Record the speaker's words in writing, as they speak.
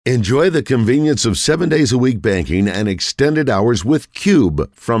Enjoy the convenience of 7 days a week banking and extended hours with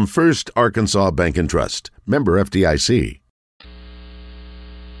Cube from First Arkansas Bank and Trust. Member FDIC.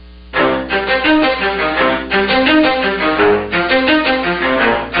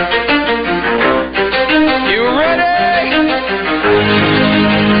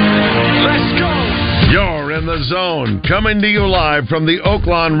 The Zone, coming to you live from the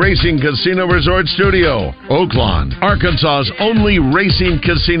Oaklawn Racing Casino Resort Studio. Oaklawn, Arkansas's only racing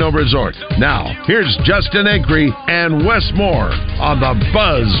casino resort. Now, here's Justin Acree and Wes Moore on the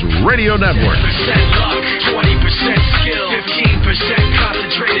Buzz Radio Network. 10% luck, 20% skill, 15%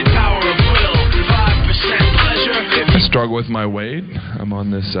 concentrated power of will, 5% pleasure. I struggle with my weight. I'm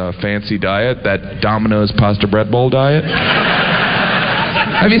on this fancy diet, that Domino's pasta bread bowl diet.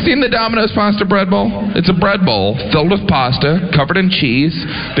 Have you seen the Domino's pasta bread bowl? It's a bread bowl filled with pasta, covered in cheese.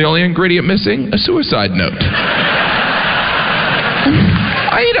 The only ingredient missing, a suicide note.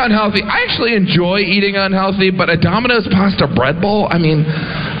 I eat unhealthy. I actually enjoy eating unhealthy, but a Domino's pasta bread bowl? I mean,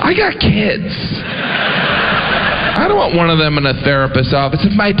 I got kids. I don't want one of them in a therapist's office.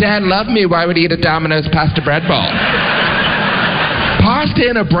 If my dad loved me, why would he eat a Domino's pasta bread bowl? Pasta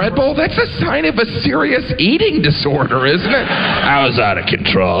in a bread bowl? That's a sign of a serious eating disorder, isn't it? I was out of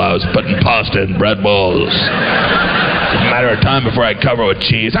control. I was putting pasta in bread bowls. It's a matter of time before I cover with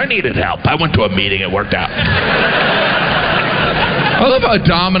cheese. I needed help. I went to a meeting. It worked out. I love how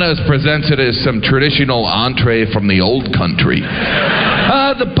Domino's presents it as some traditional entree from the old country.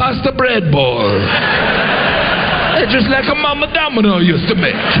 The pasta bread bowl. It's just like a Mama Domino used to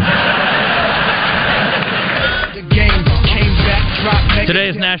make. Today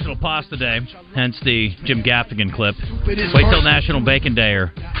is National Pasta Day, hence the Jim Gaffigan clip. Wait till National Bacon Day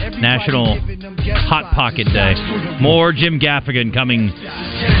or National Hot Pocket Day. More Jim Gaffigan coming.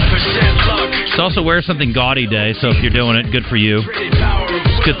 It's also Wear Something Gaudy Day, so if you're doing it, good for you.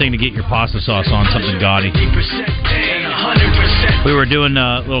 It's a good thing to get your pasta sauce on something gaudy. We were doing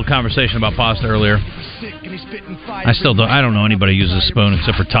a little conversation about pasta earlier. I don't know anybody who uses a spoon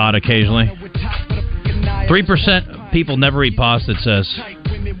except for Todd occasionally. 3% of people never eat pasta, it says.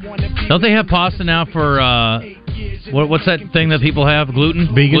 Don't they have pasta now for, what's that thing that people have? Gluten?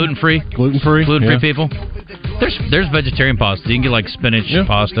 Vegan? Gluten-free? Gluten-free? Gluten-free people? There's vegetarian pasta. You can get, like, spinach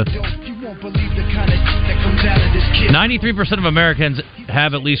pasta. 93% of Americans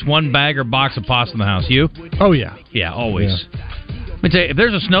have at least one bag or box of pasta in the house. You? Oh, yeah. Yeah, always. Yeah. Let me tell you, if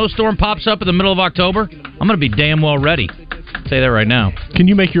there's a snowstorm pops up in the middle of October, I'm going to be damn well ready. I'll say that right now. Can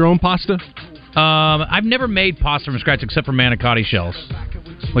you make your own pasta? I've never made pasta from scratch except for manicotti shells,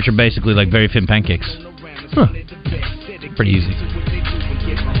 which are basically like very thin pancakes. Huh. Pretty easy.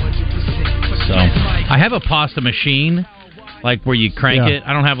 So, I have a pasta machine, like where you crank it.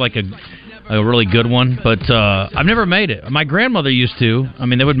 I don't have like a really good one, but I've never made it. My grandmother used to. I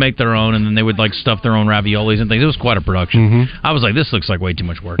mean, they would make their own, and then they would like stuff their own raviolis and things. It was quite a production. Mm-hmm. I was like, this looks like way too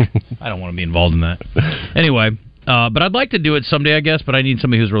much work. I don't want to be involved in that. Anyway. But I'd like to do it someday, I guess, but I need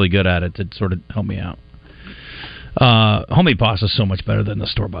somebody who's really good at it to sort of help me out. Homemade pasta is so much better than the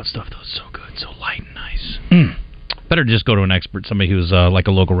store-bought stuff, though. It's so good, so light and nice. Better just go to an expert, somebody who's like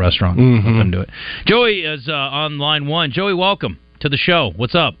a local restaurant. Let them do it. Joey is on line one. Joey, welcome to the show.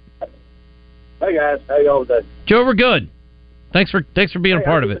 What's up? Hey, guys. How y'all today? Joey, we're good. Thanks for being a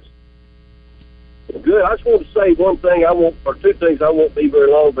part of it. Good. I just want to say one thing. Two things. I won't be very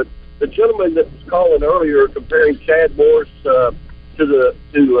long, but the gentleman that was calling earlier comparing Chad Morris to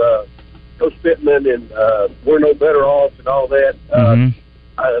Coach Pittman and we're no better off and all that.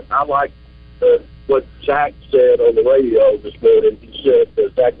 I like what Zach said on the radio this morning. He said,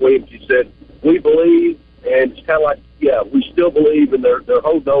 Zach Williams, he said, we believe, and it's kind of like, we still believe, and they're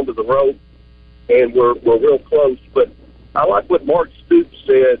holding on to the rope, and we're real close. But I like what Mark Stoops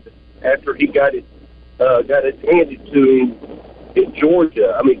said after he got it handed to him in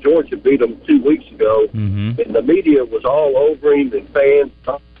Georgia. I mean, Georgia beat them 2 weeks ago, and the media was all over him and fans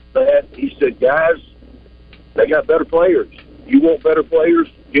talking that. He said, guys, they got better players. You want better players?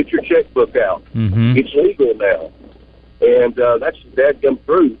 Get your checkbook out. It's legal now. And that's the dadgum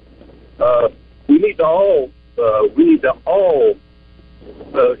truth. We need to all,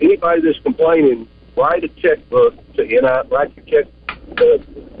 anybody that's complaining, write a checkbook to NIL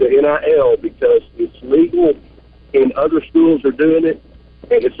because it's legal and other schools are doing it,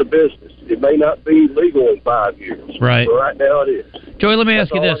 and it's a business. It may not be legal in 5 years. Right. But right now it is. Joey, let me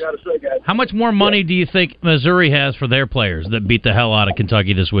ask you this. I gotta say, guys. How much more money do you think Missouri has for their players that beat the hell out of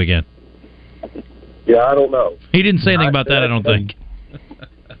Kentucky this weekend? Yeah, I don't know. He didn't say anything about that, I don't think.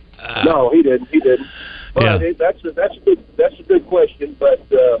 No, he didn't. But that's a good question.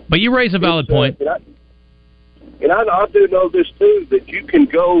 But you raise a valid point. And I do know this, too, that you can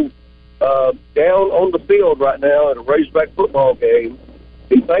go down on the field right now at a Razorback football game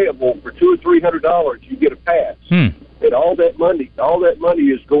in Fayetteville for $200 or $300. You get a pass. And all that money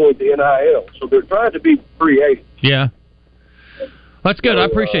is going to NIL. So they're trying to be creative. Yeah. That's good. I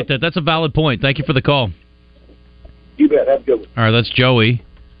appreciate that. That's a valid point. Thank you for the call. You bet. Have a good one. All right, that's Joey.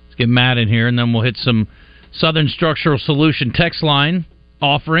 Let's get Matt in here, and then we'll hit some Southern Structural Solution text line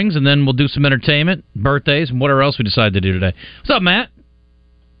offerings, and then we'll do some entertainment, birthdays, and whatever else we decide to do today. What's up, Matt?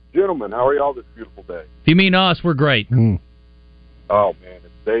 Gentlemen, how are y'all this beautiful day? If you mean us, we're great. Oh, man,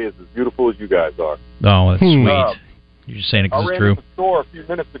 today is as beautiful as you guys are. Oh, that's sweet. You're just saying it because it's true. I ran to the store a few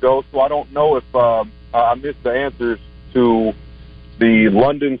minutes ago, so I don't know if I missed the answers to the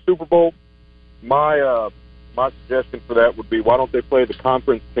London Super Bowl. My suggestion for that would be, why don't they play the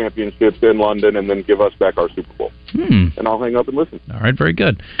conference championships in London and then give us back our Super Bowl? And I'll hang up and listen. All right, very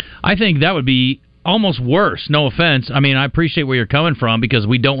good. I think that would be almost worse, no offense. I mean, I appreciate where you're coming from because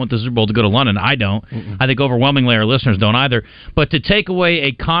we don't want the Super Bowl to go to London. I don't. I think overwhelmingly our listeners don't either. But to take away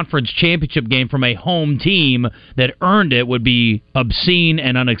a conference championship game from a home team that earned it would be obscene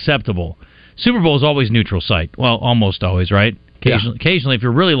and unacceptable. Super Bowl is always neutral site. Well, almost always, right? Occasionally, if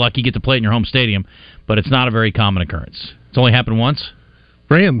you're really lucky, you get to play it in your home stadium, but it's not a very common occurrence. It's only happened once.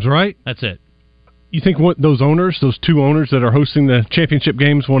 Rams, right? That's it. You think those two owners that are hosting the championship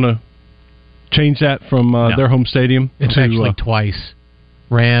games, want to change that from their home stadium? It's actually twice.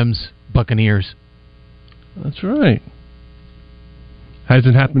 Rams, Buccaneers. That's right.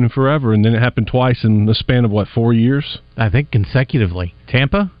 Hasn't happened in forever, and then it happened twice in the span of, 4 years? I think consecutively.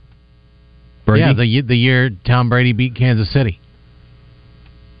 Tampa? Brady? Yeah, the year Tom Brady beat Kansas City.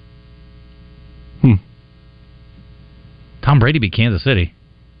 Tom Brady beat Kansas City.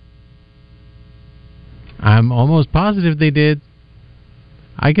 I'm almost positive they did.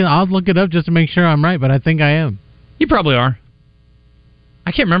 I'll look it up just to make sure I'm right, but I think I am. You probably are.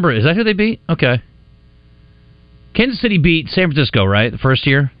 I can't remember. Is that who they beat? Okay. Kansas City beat San Francisco, right? The first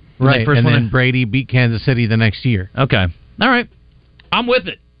year? Right, and then Brady beat Kansas City the next year. Okay. All right. I'm with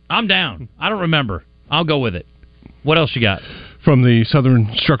it. I'm down. I don't remember. I'll go with it. What else you got? From the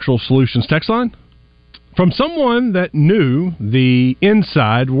Southern Structural Solutions text line? From someone that knew the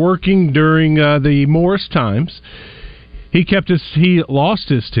inside working during the Morris times, he lost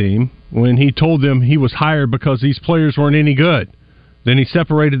his team when he told them he was hired because these players weren't any good. Then he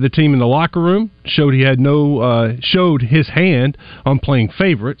separated the team in the locker room, showed his hand on playing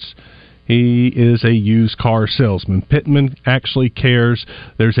favorites. He is a used car salesman. Pittman actually cares.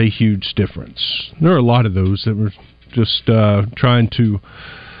 There's a huge difference. There are a lot of those that were just trying to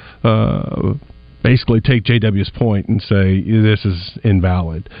basically take JW's point and say this is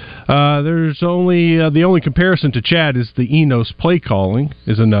invalid. There's only the only comparison to Chad is the Enos play calling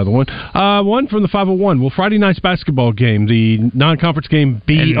is another one. One from the 501. Will Friday night's basketball game, the non-conference game,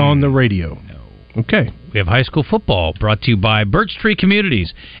 be on the radio? No. Okay. We have high school football brought to you by Birch Tree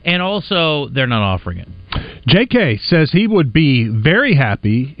Communities, and also they're not offering it. JK says he would be very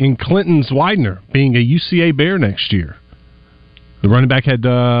happy in Clinton's Widener being a UCA Bear next year. The running back had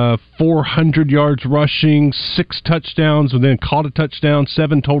 400 yards rushing, 6 touchdowns, and then caught a touchdown,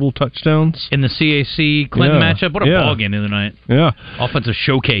 7 total touchdowns. In the CAC Clinton matchup? What a ball game the other night. Yeah. Offensive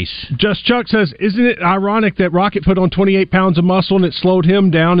showcase. Just Chuck says, isn't it ironic that Rocket put on 28 pounds of muscle and it slowed him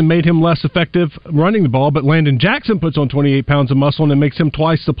down and made him less effective running the ball, but Landon Jackson puts on 28 pounds of muscle and it makes him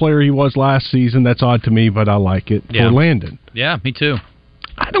twice the player he was last season. That's odd to me, but I like it for Landon. Yeah, me too.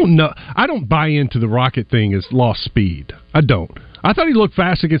 I don't know. I don't buy into the Rocket thing as lost speed. I don't. I thought he looked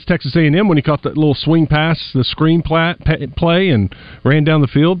fast against Texas A&M when he caught that little swing pass, the screen play, and ran down the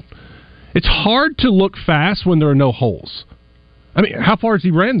field. It's hard to look fast when there are no holes. I mean, how far has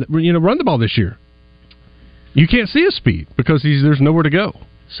he run the ball this year? You can't see his speed because there's nowhere to go.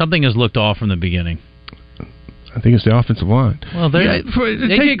 Something has looked off from the beginning. I think it's the offensive line. Well,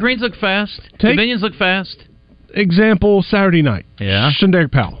 AJ Greens look fast. Dominions look fast. Example, Saturday night. Yeah.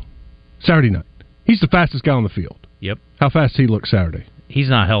 Shunderick Powell. Saturday night. He's the fastest guy on the field. Yep. How fast did he look Saturday? He's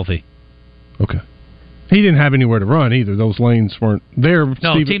not healthy. Okay. He didn't have anywhere to run either. Those lanes weren't there.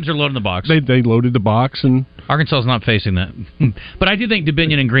 No, teams are loading the box. They loaded the box, and Arkansas's not facing that. But I do think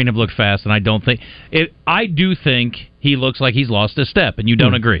Dominion and Green have looked fast, and I do think he looks like he's lost a step, and you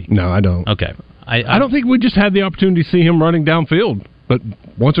don't agree. No, I don't. Okay. I don't think we just had the opportunity to see him running downfield, but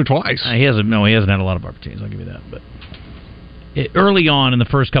once or twice. He hasn't had a lot of opportunities, I'll give you that. But early on in the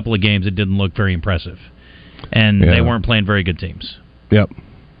first couple of games, it didn't look very impressive. And they weren't playing very good teams. Yep.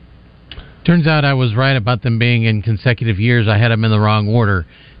 Turns out I was right about them being in consecutive years. I had them in the wrong order.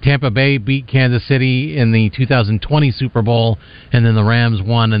 Tampa Bay beat Kansas City in the 2020 Super Bowl, and then the Rams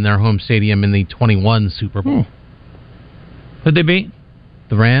won in their home stadium in the 21 Super Bowl. Who'd they beat?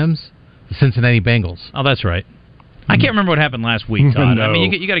 The Rams, the Cincinnati Bengals. Oh, that's right. I can't remember what happened last week, Todd. No. I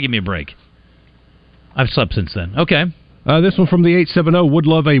mean, you got to give me a break. I've slept since then. Okay. This one from the 870 would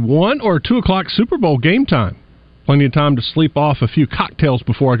love a 1 or 2 o'clock Super Bowl game time. Plenty of time to sleep off a few cocktails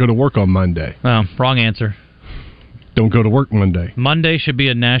before I go to work on Monday. Oh, wrong answer. Don't go to work Monday. Monday should be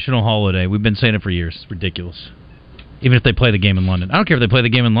a national holiday. We've been saying it for years. It's ridiculous. Even if they play the game in London. I don't care if they play the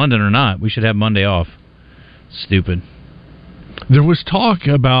game in London or not. We should have Monday off. Stupid. There was talk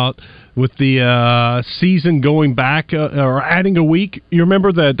about with the season going back or adding a week. You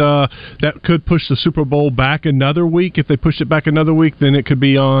remember that that could push the Super Bowl back another week. If they push it back another week, then it could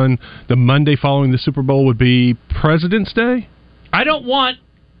be on the Monday following the Super Bowl would be President's Day. I don't want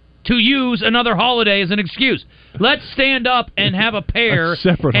to use another holiday as an excuse. Let's stand up and have a pair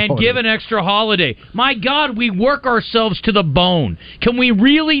and holiday. Give an extra holiday. My God, we work ourselves to the bone. Can we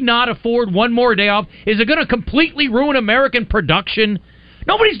really not afford one more day off? Is it going to completely ruin American production?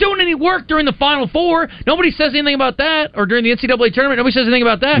 Nobody's doing any work during the Final Four. Nobody says anything about that. Or during the NCAA tournament, nobody says anything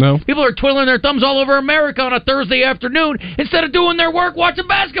about that. No. People are twiddling their thumbs all over America on a Thursday afternoon instead of doing their work watching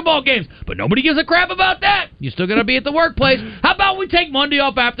basketball games. But nobody gives a crap about that. You're still going to be at the workplace. How about we take Monday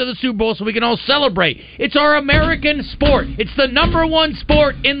off after the Super Bowl so we can all celebrate? It's our American sport. It's the number one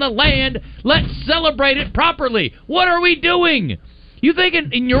sport in the land. Let's celebrate it properly. What are we doing? You think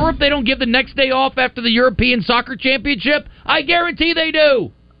in Europe they don't give the next day off after the European Soccer Championship? I guarantee they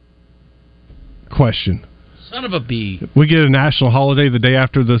do. Question. Son of a bee. We get a national holiday the day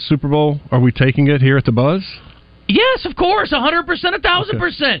after the Super Bowl. Are we taking it here at the Buzz? Yes, of course, 100%,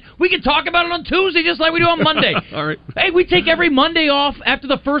 1,000%. We can talk about it on Tuesday just like we do on Monday. All right. Hey, we take every Monday off after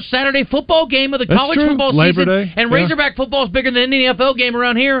the first Saturday football game of the college true. football Labor season. Day, And yeah. Razorback football is bigger than any NFL game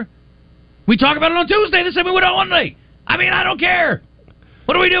around here. We talk about it on Tuesday the same way we do on Monday. I mean, I don't care.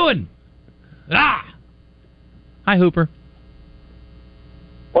 What are we doing? Hi, Hooper.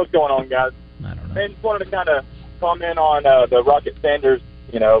 What's going on, guys? I don't know. Man, just wanted to kind of comment on the Rocket Sanders,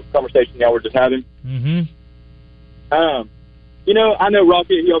 conversation y'all were just having. Mm-hmm. I know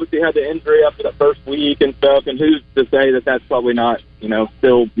Rocket, he obviously had the injury after that first week and stuff, and who's to say that that's probably not,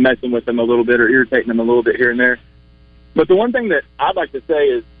 still messing with him a little bit or irritating him a little bit here and there. But the one thing that I'd like to say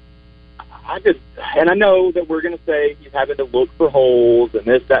is, and I know that we're going to say he's having to look for holes and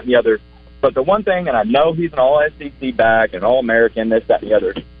this, that, and the other, but the one thing, and I know he's an all-SEC back and all-American, this, that, and the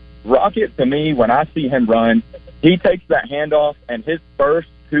other, Rocket, to me, when I see him run, he takes that handoff, and his first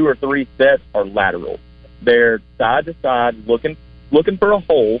 2 or 3 steps are lateral. They're side to side, looking for a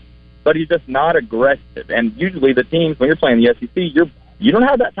hole, but he's just not aggressive. And usually the teams, when you're playing the SEC, you don't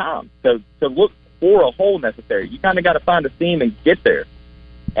have that time to look for a hole necessary. You kind of got to find a seam and get there.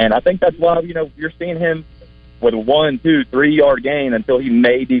 And I think that's why, you're seeing him with a 1, 2, 3 yard gain until he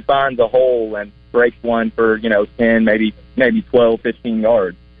maybe finds a hole and breaks one for, 10, maybe 12, 15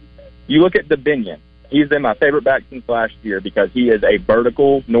 yards. You look at DeBinion. He's been my favorite back since last year because he is a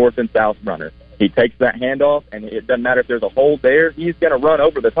vertical north and south runner. He takes that handoff, and it doesn't matter if there's a hole there. He's going to run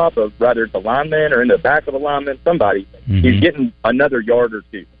over the top of whether it's a lineman or in the back of a lineman, somebody. Mm-hmm. He's getting another yard or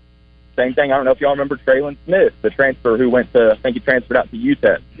two. Same thing, I don't know if y'all remember Traylon Smith, the transfer who went to, I think he transferred out to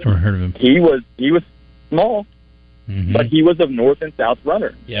UTEP. Never heard of him. He was small, mm-hmm. but he was a north and south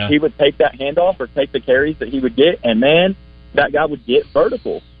runner. Yeah. He would take that handoff or take the carries that he would get, and man, that guy would get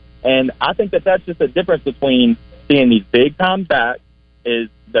vertical. And I think that's just a difference between seeing these big-time backs is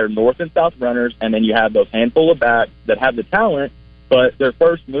they're north and south runners, and then you have those handful of backs that have the talent, but their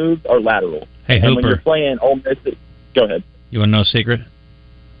first moves are lateral. Hey, and Hooper. when you're playing Ole Miss, go ahead. You want to know a secret?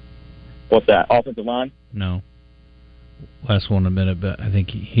 What's that, offensive line? No. Last one in a minute, but I think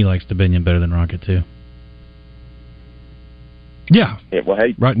he likes DeBinion better than Rocket, too. Yeah. Well,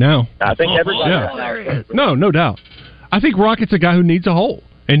 hey. Right now. I think everybody right now. No doubt. I think Rocket's a guy who needs a hole.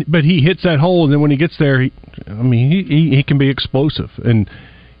 But he hits that hole, and then when he gets there, he can be explosive. And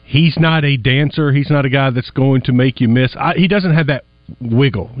he's not a dancer. He's not a guy that's going to make you miss. He doesn't have that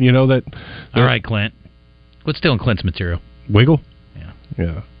wiggle, that. All right, Clint. Quit stealing Clint's material. Wiggle?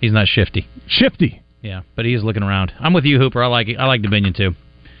 Yeah. He's not shifty. Shifty. Yeah, but he is looking around. I'm with you, Hooper. I like it. I like DeBinion, too.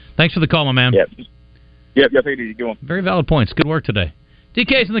 Thanks for the call, my man. Yep, how you doing? Very valid points. Good work today.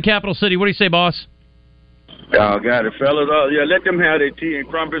 DK's in the capital city. What do you say, boss? Oh, got it, fellas. Let them have their tea and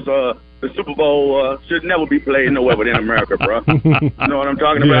crumpets. The Super Bowl should never be played nowhere within America, bro. You know what I'm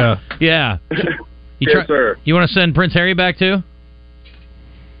talking about? Yeah. Yes, sir. You want to send Prince Harry back, too?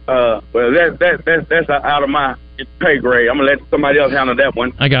 Well, that's out of my pay grade. I'm going to let somebody else handle that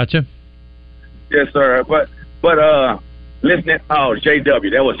one. I got you. Yes, sir. But listening,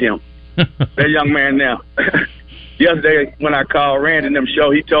 JW, that was him. That young man now. Yesterday, when I called Randy and them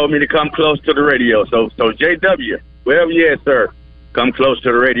show, he told me to come close to the radio. So JW, Well, yes, sir. Come close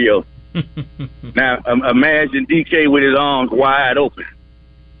to the radio. Now, imagine DK with his arms wide open.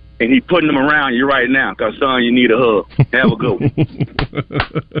 And he putting them around you right now because, son, you need a hug. Have a good one.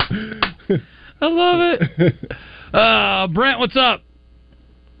 I love it. Brent, what's up?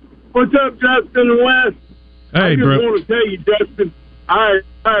 What's up, Justin and Wes? Hey, I just Brent. want to tell you, Justin, I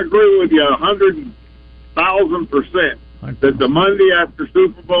agree with you 100,000% that the Monday after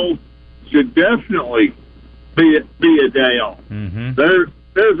Super Bowl should definitely be a day off. Mm-hmm.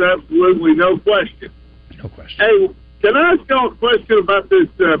 There's absolutely no question. No question. Hey, can I ask y'all a question about this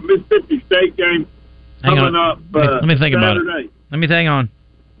Mississippi State game coming up Let me think about Saturday? it. Let me hang on.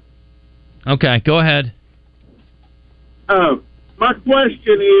 Okay, go ahead. My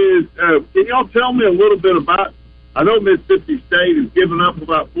question is, can y'all tell me a little bit about, I know Mississippi State is giving up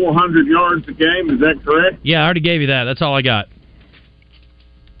about 400 yards a game, is that correct? Yeah, I already gave you that. That's all I got.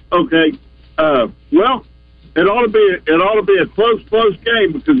 Okay. Well, it ought to be a close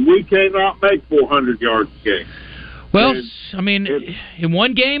game because we cannot make 400 yards a game. Well, I mean, in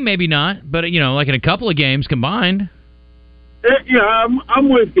one game, maybe not, but, like in a couple of games combined. Yeah, I'm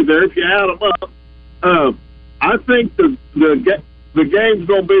with you there if you add them up. I think the game's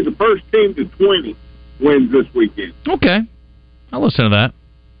going to be the first team to 20 wins this weekend. Okay. I'll listen to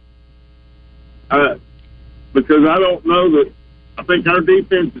that. Because I don't know that. I think our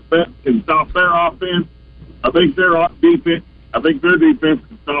defense can stop their offense. I think their defense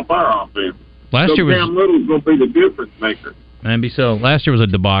can stop our offense. Last year was Cam Little's going to be the difference maker. Maybe so. Last year was a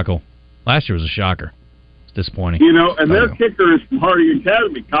debacle. Last year was a shocker. It's disappointing. And their kicker is from Hardy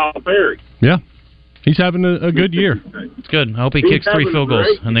Academy, Kyle Perry. Yeah. He's having a good year. It's good. I hope he kicks 3 field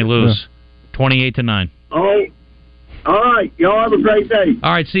goals and they lose 28-9. Oh, all right. Y'all have a great day.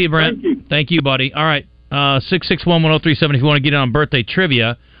 All right. See you, Brent. Thank you, buddy. All right. 661-1037 if you want to get in on birthday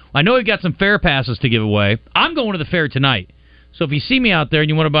trivia. I know we've got some fair passes to give away. I'm going to the fair tonight. So if you see me out there and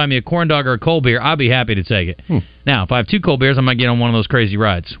you want to buy me a corn dog or a cold beer, I'll be happy to take it. Now, if I have 2 cold beers, I might get on one of those crazy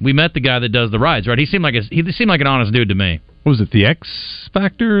rides. We met the guy that does the rides, right? He seemed like an honest dude to me. What was it, the X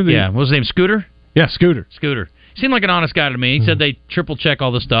Factor? Yeah. What was his name? Scooter? Yeah, Scooter. He seemed like an honest guy to me. He said they triple check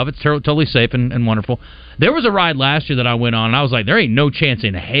all this stuff. It's totally safe and wonderful. There was a ride last year that I went on, and I was like, there ain't no chance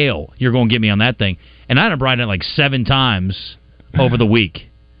in hell you're going to get me on that thing. And I ended up riding it like 7 times over the week.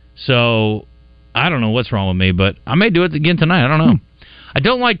 So I don't know what's wrong with me, but I may do it again tonight. I don't know. I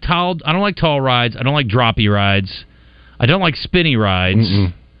don't like tall rides. I don't like droppy rides. I don't like spinny rides.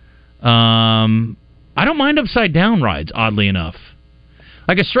 I don't mind upside down rides, oddly enough.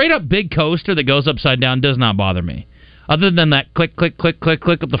 Like a straight up big coaster that goes upside down does not bother me. Other than that click, click, click, click,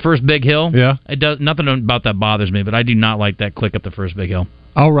 click up the first big hill. Yeah. It does nothing about that bothers me, but I do not like that click up the first big hill.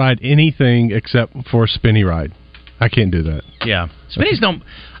 I'll ride anything except for a spinny ride. I can't do that. Yeah.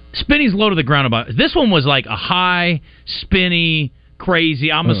 Spinny's low to the ground about it. This one was like a high, spinny,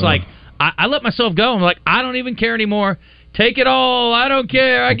 crazy. Almost like I let myself go. I'm like, I don't even care anymore. Take it all. I don't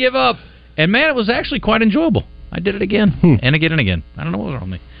care. I give up. And man, it was actually quite enjoyable. I did it again and again and again. I don't know what was wrong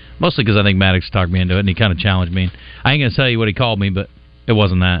with me. Mostly because I think Maddox talked me into it and he kind of challenged me. I ain't going to tell you what he called me, but it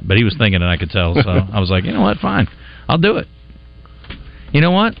wasn't that. But he was thinking it, I could tell. So I was like, you know what? Fine. I'll do it. You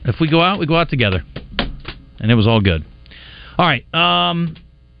know what? If we go out, we go out together. And it was all good. All right.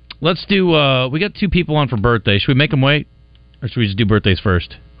 Let's do, we got 2 people on for birthdays. Should we make them wait? Or should we just do birthdays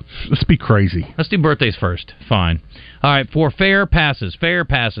first? Let's be crazy. Let's do birthdays first. Fine. All right, for fair passes.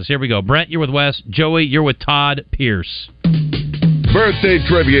 Here we go. Brent, you're with Wes. Joey, you're with Todd Pierce. Birthday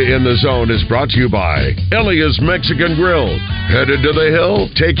Trivia in the Zone is brought to you by Elia's Mexican Grill. Headed to the hill?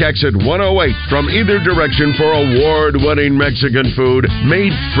 Take exit 108 from either direction for award-winning Mexican food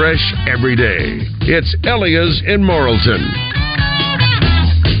made fresh every day. It's Elia's in Morrilton.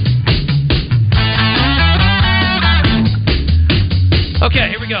 Okay,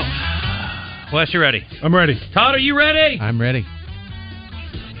 here we go. Wes, you ready? I'm ready. Todd, are you ready? I'm ready.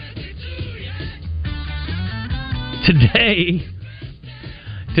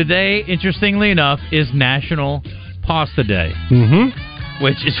 Today, interestingly enough, is National Pasta Day. Mm-hmm.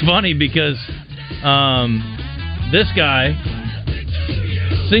 Which is funny because this guy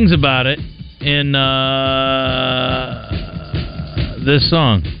sings about it in this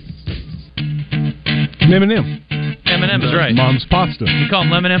song. Eminem is right. Mom's pasta. You call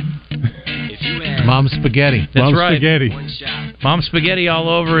him Lemon Mom's spaghetti. That's Mom's right. Spaghetti. Mom's spaghetti all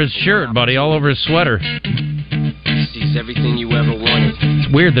over his shirt, buddy, all over his sweater. Sees everything you ever wanted.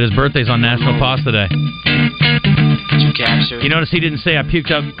 It's weird that his birthday's on National Pasta Day. You capture. You notice he didn't say I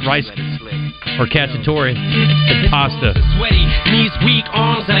puked out rice or cacciatore. It's pasta. Sweaty, knees weak,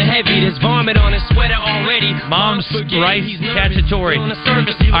 arms are heavy. There's vomit on his sweater already. Mom's rice cacciatore.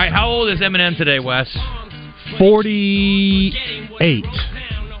 All right, how old is Eminem today, Wes? 48.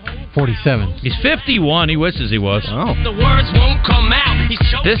 47. He's 51. He wishes he was. Oh. The words won't come out. He's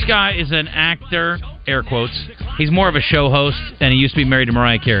This guy is an actor, air quotes. He's more of a show host, and he used to be married to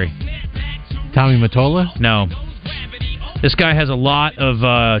Mariah Carey. Tommy Mottola? No. This guy has a lot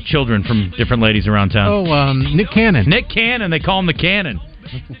of children from different ladies around town. Oh, Nick Cannon. Nick Cannon. They call him the Cannon.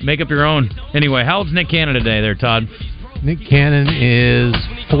 Make up your own. Anyway, how old's Nick Cannon today there, Todd? Nick Cannon is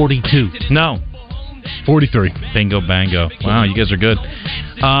 42. No. 43. Bingo, bango. Wow, you guys are good.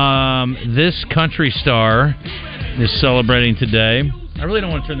 This country star is celebrating today. I really don't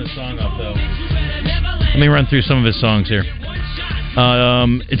want to turn this song off, though. Let me run through some of his songs here.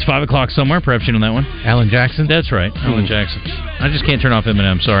 It's 5 o'clock somewhere. Perhaps you know that one. Alan Jackson? That's right, Alan Jackson. I just can't turn off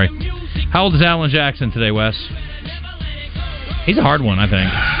Eminem, sorry. How old is Alan Jackson today, Wes? He's a hard one, I think.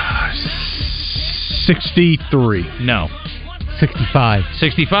 63. No. 65.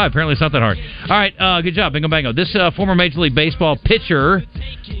 65. Apparently it's not that hard. All right, good job. Bingo, bango. This former Major League Baseball pitcher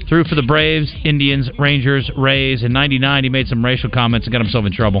threw for the Braves, Indians, Rangers, Rays. In 99, he made some racial comments and got himself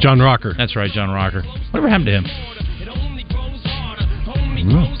in trouble. John Rocker. That's right, John Rocker. Whatever happened to him?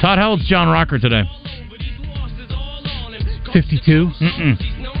 Todd, how old's John Rocker today? 52.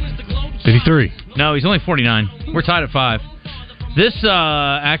 53. No, he's only 49. We're tied at 5. This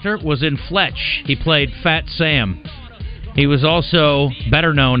actor was in Fletch. He played Fat Sam. He was also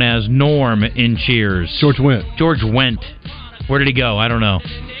better known as Norm in Cheers. George Wendt. George Wendt. Where did he go? I don't know.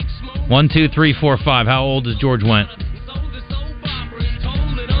 1, 2, 3, 4, 5. How old is George Wendt?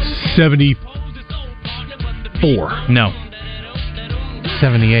 74. No.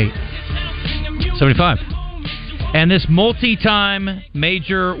 78. 75. And this multi-time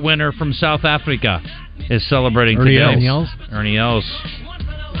major winner from South Africa is celebrating Ernie today. Els. Ernie Els.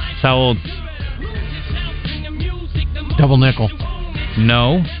 How old? Double nickel.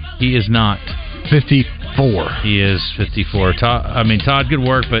 No, he is not. 54. He is 54. Todd, good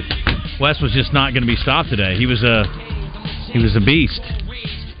work, but Wes was just not going to be stopped today. He was a beast.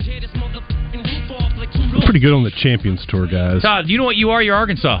 Pretty good on the Champions Tour, guys. Todd, you know what you are? You're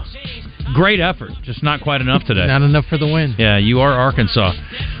Arkansas. Great effort, just not quite enough today. Not enough for the win. Yeah, you are Arkansas.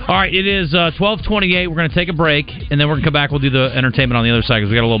 All right, it is 12:28. We're going to take a break, and then we're going to come back. We'll do the entertainment on the other side because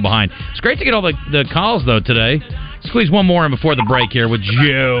we got a little behind. It's great to get all the calls, though, today. Squeeze one more in before the break here with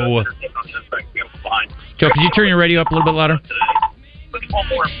Joe. Joe, could you turn your radio up a little bit louder?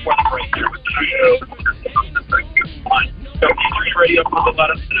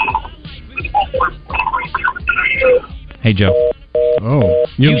 Hey, Joe. Oh,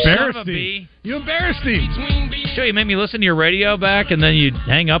 you son embarrassed of a him. bee. You embarrassed him. Joe, you made me listen to your radio back, and then you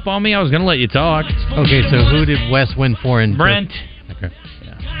hang up on me. I was going to let you talk. Okay, so who did Wes win for in Brent. Okay.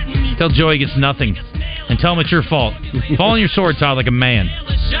 Yeah. Tell Joey he gets nothing. And tell him it's your fault. Fall on your sword, Todd, like a man.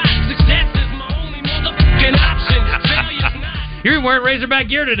 You're wearing Razorback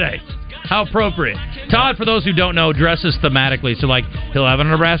gear today. How appropriate. Todd, for those who don't know, dresses thematically. So, like, he'll have a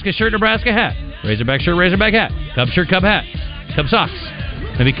Nebraska shirt, Nebraska hat. Razorback shirt, Razorback hat. Cub shirt, Cub hat. Cub socks.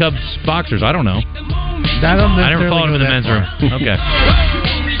 Maybe Cubs boxers. I don't know. I never followed him in the men's room. Okay.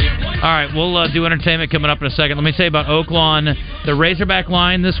 All right, we'll do entertainment coming up in a second. Let me tell you about Oaklawn. The Razorback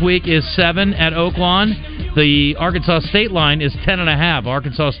line this week is 7 at Oaklawn. The Arkansas State line is 10.5.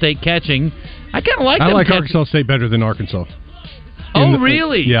 Arkansas State catching. I kind of like them. I like catching. Arkansas State better than Arkansas. Oh,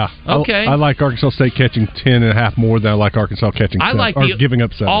 really? Yeah. Okay. I like Arkansas State catching 10.5 more than I like Arkansas catching 7. I like or the giving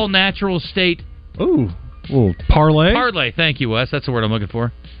up 7. all-natural state. Ooh. Well, parlay? Parlay. Thank you, Wes. That's the word I'm looking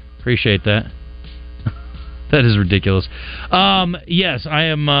for. Appreciate that. That is ridiculous. Yes, I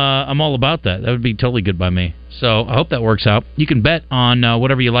am. I'm all about that. That would be totally good by me. So I hope that works out. You can bet on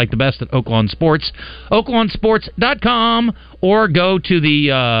whatever you like the best at Oaklawn Sports, oaklawnsports.com, or go to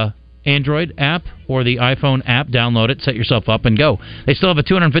the Android app or the iPhone app. Download it, set yourself up, and go. They still have a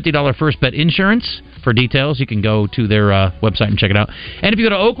 $250 first bet insurance. For details, you can go to their website and check it out. And if you go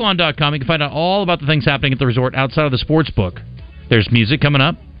to oaklawn.com, you can find out all about the things happening at the resort outside of the sports book. There's music coming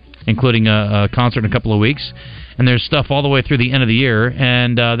up, including a concert in a couple of weeks. And there's stuff all the way through the end of the year.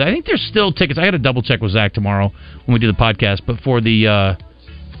 And I think there's still tickets. I got to double check with Zach tomorrow when we do the podcast. But for the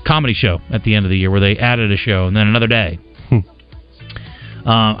comedy show at the end of the year where they added a show and then another day.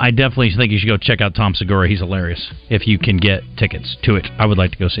 I definitely think you should go check out Tom Segura. He's hilarious. If you can get tickets to it, I would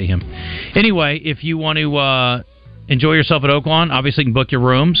like to go see him. Anyway, if you want to enjoy yourself at Oaklawn, obviously you can book your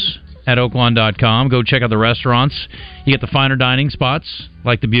rooms at oaklawn.com. Go check out the restaurants. You get the finer dining spots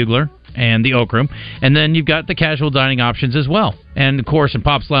like the Bugler and the Oak Room. And then you've got the casual dining options as well. And, of course, in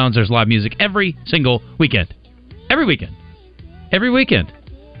Pop's Lounge, there's live music every single weekend. Every weekend.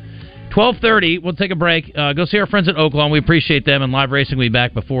 12:30, we'll take a break. Go see our friends at Oaklawn. We appreciate them, and Live Racing will be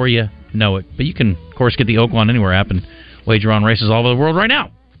back before you know it. But you can, of course, get the Oaklawn Anywhere app and wager on races all over the world right now.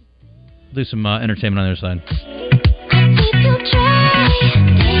 Do some entertainment on the other side.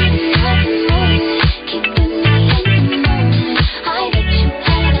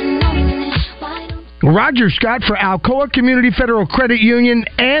 Roger Scott for Alcoa Community Federal Credit Union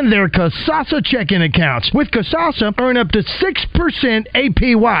and their Casasa checking accounts. With Casasa, earn up to 6%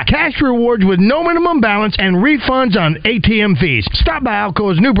 APY, cash rewards with no minimum balance, and refunds on ATM fees. Stop by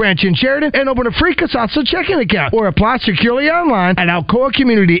Alcoa's new branch in Sheridan and open a free Casasa checking account or apply securely online at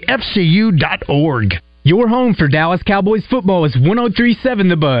alcoacommunityfcu.org. Your home for Dallas Cowboys football is 103.7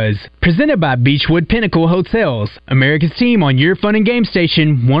 The Buzz. Presented by Beechwood Pinnacle Hotels. America's team on your fun and game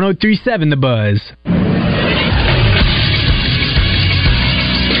station, 103.7 The Buzz.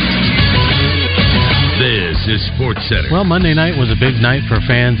 This is Sports Center. Well, Monday night was a big night for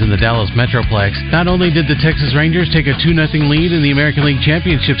fans in the Dallas Metroplex. Not only did the Texas Rangers take a 2-0 lead in the American League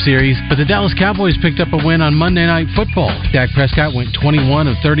Championship Series, but the Dallas Cowboys picked up a win on Monday Night Football. Dak Prescott went 21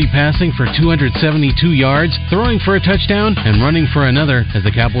 of 30 passing for 272 yards, throwing for a touchdown and running for another as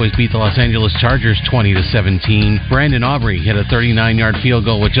the Cowboys beat the Los Angeles Chargers 20-17. Brandon Aubrey hit a 39-yard field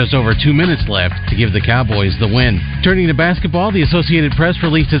goal with just over 2 minutes left to give the Cowboys the win. Turning to basketball, the Associated Press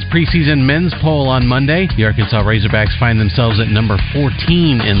released its preseason men's poll on Monday. The Arkansas Razorbacks find themselves at number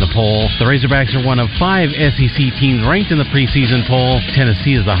 14 in the poll. The Razorbacks are one of 5 SEC teams ranked in the preseason poll.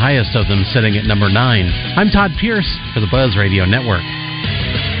 Tennessee is the highest of them, sitting at number 9. I'm Todd Pierce for the Buzz Radio Network.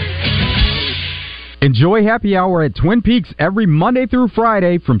 Enjoy happy hour at Twin Peaks every Monday through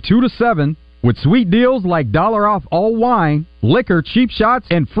Friday from 2 to 7 with sweet deals like $1 off all wine, liquor, cheap shots,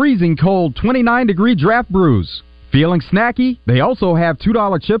 and freezing cold 29-degree draft brews. Feeling snacky? They also have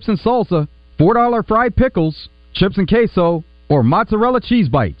 $2 chips and salsa, $4 fried pickles, chips and queso, or mozzarella cheese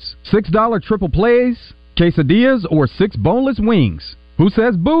bites, $6 triple plays, quesadillas, or 6 boneless wings. Who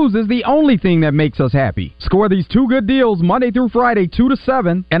says booze is the only thing that makes us happy? Score these 2 good deals Monday through Friday, 2 to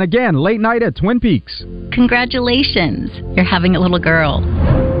 7, and again, late night at Twin Peaks. Congratulations, you're having a little girl.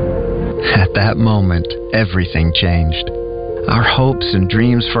 At that moment, everything changed. Our hopes and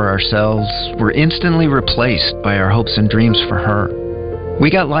dreams for ourselves were instantly replaced by our hopes and dreams for her. We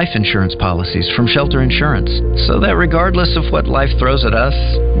got life insurance policies from Shelter Insurance, so that regardless of what life throws at us,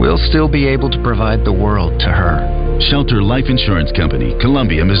 we'll still be able to provide the world to her. Shelter Life Insurance Company,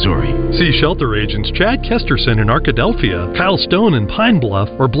 Columbia, Missouri. See Shelter agents Chad Kesterson in Arkadelphia, Kyle Stone in Pine Bluff,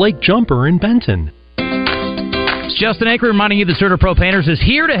 or Blake Jumper in Benton. Justin Aker reminding you that CertaPro Painters is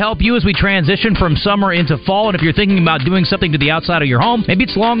here to help you as we transition from summer into fall. And if you're thinking about doing something to the outside of your home, maybe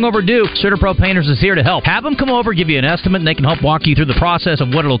it's long overdue, CertaPro Painters is here to help. Have them come over, give you an estimate, and they can help walk you through the process of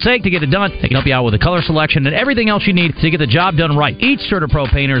what it'll take to get it done. They can help you out with the color selection and everything else you need to get the job done right. Each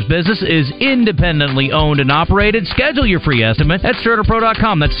CertaPro Painters business is independently owned and operated. Schedule your free estimate at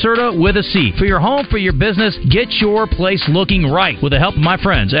CertaPro.com. That's Certa with a C. For your home, for your business, get your place looking right with the help of my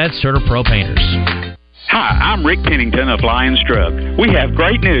friends at CertaPro Painters. Hi, I'm Rick Pennington of Lions Drug. We have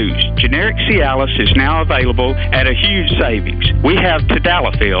great news. Generic Cialis is now available at a huge savings. We have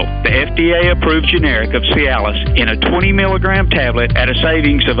Tadalafil, the FDA-approved generic of Cialis, in a 20-milligram tablet at a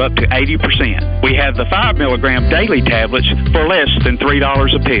savings of up to 80%. We have the 5-milligram daily tablets for less than $3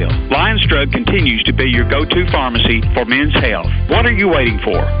 a pill. Lions Drug continues to be your go-to pharmacy for men's health. What are you waiting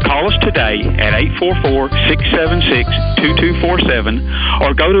for? Call us today at 844-676-2247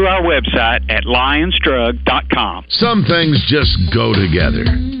 or go to our website at lionsdrug.com. Some things just go together.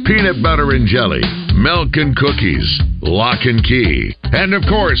 Peanut butter and jelly, milk and cookies, lock and key, and of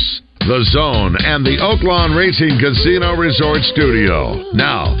course, The Zone and the Oaklawn Racing Casino Resort Studio.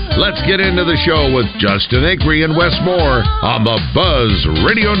 Now, let's get into the show with Justin Acree and Wes Moore on the Buzz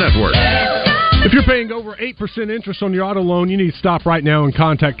Radio Network. If you're paying over 8% interest on your auto loan, you need to stop right now and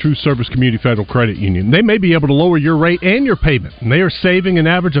contact True Service Community Federal Credit Union. They may be able to lower your rate and your payment, and they are saving an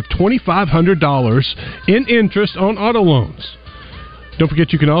average of $2,500 in interest on auto loans. Don't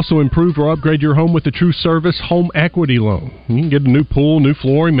forget you can also improve or upgrade your home with the True Service Home Equity Loan. You can get a new pool, new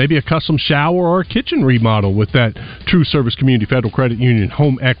flooring, maybe a custom shower or a kitchen remodel with that True Service Community Federal Credit Union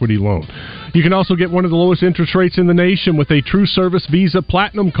Home Equity Loan. You can also get one of the lowest interest rates in the nation with a True Service Visa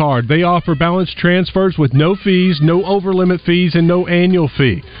Platinum Card. They offer balance transfers with no fees, no over-limit fees, and no annual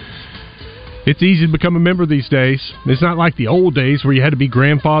fee. It's easy to become a member these days. It's not like the old days where you had to be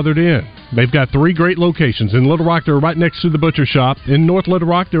grandfathered in. They've got 3 great locations. In Little Rock, they're right next to the Butcher Shop. In North Little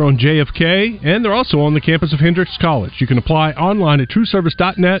Rock, they're on JFK, and they're also on the campus of Hendrix College. You can apply online at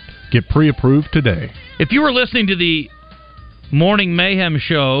trueservice.net. Get pre-approved today. If you were listening to the Morning Mayhem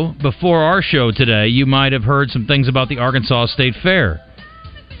show before our show today, you might have heard some things about the Arkansas State Fair.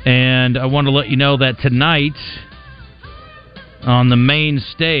 And I want to let you know that tonight On the main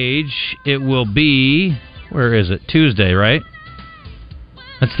stage, it will be... Where is it? Tuesday, right?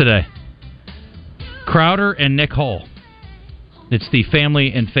 That's today. Crowder and Nick Hull. It's the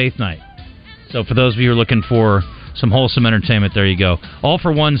Family and Faith Night. So for those of you who are looking for some wholesome entertainment, there you go. All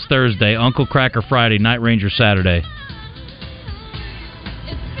for One's Thursday, Uncle Cracker Friday, Night Ranger Saturday.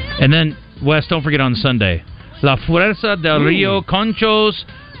 And then, Wes, don't forget on Sunday, La Fuerza del Rio Conchos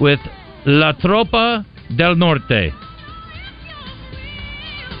with La Tropa del Norte.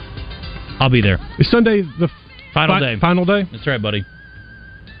 I'll be there. Is Sunday the final day? Final day? That's right, buddy.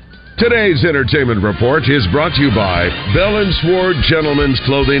 Today's entertainment report is brought to you by Bell & Sword Gentlemen's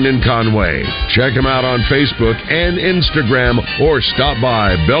Clothing in Conway. Check them out on Facebook and Instagram or stop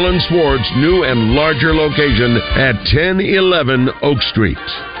by Bell & Sword's new and larger location at 1011 Oak Street.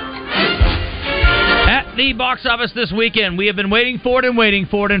 At the box office this weekend, we have been waiting for it,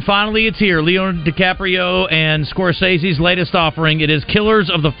 and finally it's here. Leonardo DiCaprio and Scorsese's latest offering. It is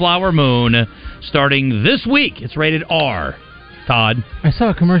Killers of the Flower Moon, starting this week. It's rated R. Todd. I saw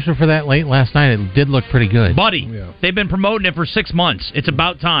a commercial for that late last night. It did look pretty good. Buddy, they've been promoting it for 6 months. It's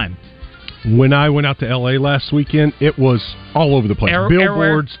about time. When I went out to L.A. last weekend, it was all over the place.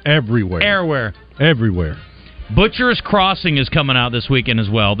 Billboards everywhere. Everywhere. Butcher's Crossing is coming out this weekend as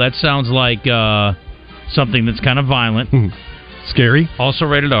well. That sounds like something that's kind of violent. Scary. Also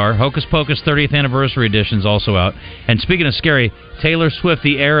rated R. Hocus Pocus 30th Anniversary Edition is also out. And speaking of scary, Taylor Swift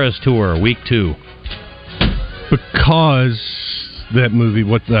The Eras Tour, Week 2. Because that movie,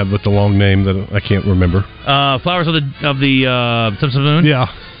 with the long name that I can't remember. Flowers of the Moon? Yeah.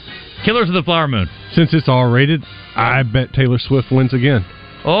 Killers of the Flower Moon. Since it's R-rated, I bet Taylor Swift wins again.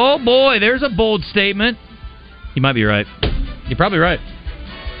 Oh, boy, there's a bold statement. You might be right. You're probably right.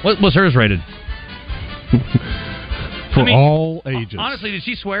 What was hers rated? For all ages. Honestly, did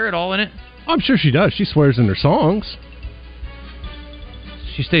she swear at all in it? I'm sure she does. She swears in her songs.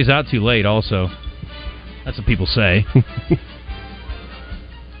 She stays out too late, also. That's what people say.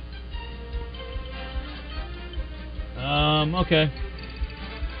 Okay.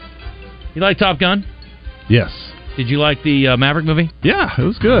 You like Top Gun? Yes. Did you like the Maverick movie? Yeah, it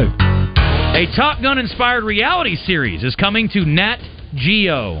was good. A Top Gun-inspired reality series is coming to Nat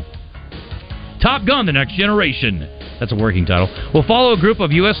Geo. Top Gun: The Next Generation. That's a working title. Will follow a group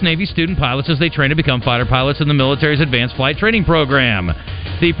of U.S. Navy student pilots as they train to become fighter pilots in the military's Advanced Flight Training Program.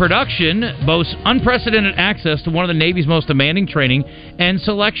 The production boasts unprecedented access to one of the Navy's most demanding training and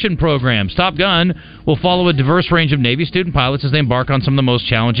selection programs. Top Gun will follow a diverse range of Navy student pilots as they embark on some of the most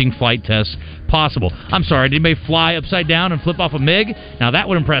challenging flight tests possible. I'm sorry, did anybody fly upside down and flip off a MiG? Now that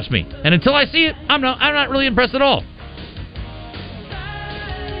would impress me. And until I see it, I'm not really impressed at all.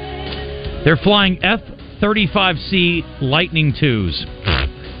 They're flying F-35C Lightning IIs.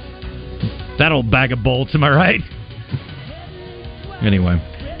 That old bag of bolts, am I right? Anyway,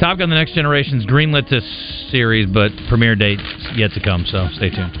 Top Gun: The Next Generation's greenlit this series, but premiere date's yet to come, so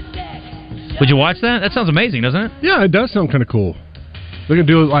stay tuned. Would you watch that? That sounds amazing, doesn't it? Yeah, it does sound kind of cool. They're going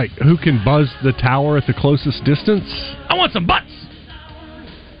to do it like, who can buzz the tower at the closest distance? I want some butts!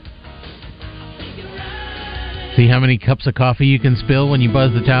 See how many cups of coffee you can spill when you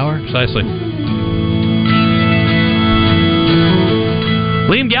buzz the tower? Precisely.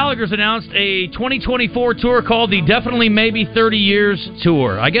 Liam Gallagher's announced a 2024 tour called the Definitely Maybe 30 Years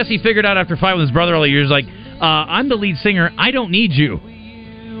Tour. I guess he figured out after fighting with his brother all the years, like, I'm the lead singer, I don't need you.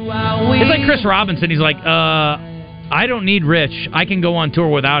 It's like Chris Robinson. He's like, I don't need Rich. I can go on tour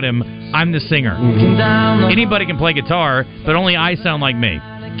without him. I'm the singer. Anybody can play guitar, but only I sound like me.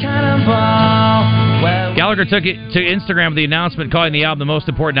 Gallagher took it to Instagram with the announcement, calling the album the most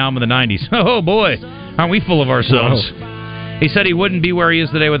important album of the 90s. Oh, boy. Aren't we full of ourselves? Whoa. He said he wouldn't be where he is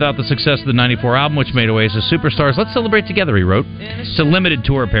today without the success of the 94 album, which made Oasis superstars. Let's celebrate together, he wrote. It's a limited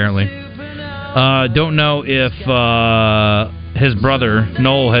tour, apparently. Don't know if his brother,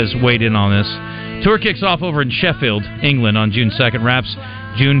 Noel, has weighed in on this. Tour kicks off over in Sheffield, England on June 2nd, wraps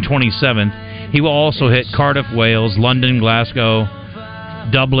June 27th. He will also hit Cardiff, Wales, London, Glasgow,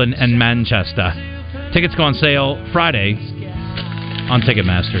 Dublin, and Manchester. Tickets go on sale Friday on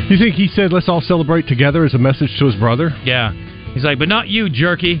Ticketmaster. You think he said, let's all celebrate together as a message to his brother? Yeah. He's like, but not you,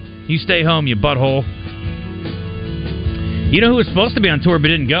 jerky. You stay home, you butthole. You know who was supposed to be on tour but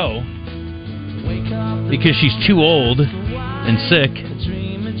didn't go? Because she's too old and sick.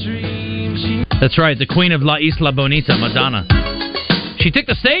 That's right, the queen of La Isla Bonita, Madonna. She took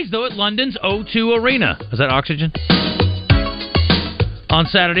the stage, though, at London's O2 Arena. Is that oxygen? On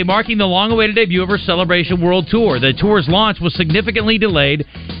Saturday, marking the long-awaited debut of her Celebration World Tour. The tour's launch was significantly delayed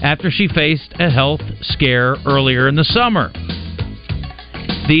after she faced a health scare earlier in the summer.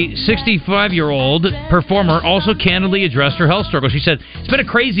 The 65-year-old performer also candidly addressed her health struggle. She said, "It's been a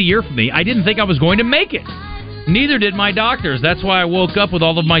crazy year for me. I didn't think I was going to make it. Neither did my doctors. That's why I woke up with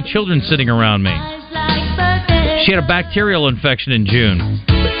all of my children sitting around me." She had a bacterial infection in June.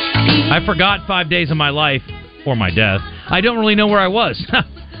 "I forgot 5 days of my life, or my death. I don't really know where I was."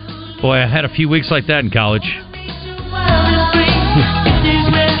 Boy, I had a few weeks like that in college.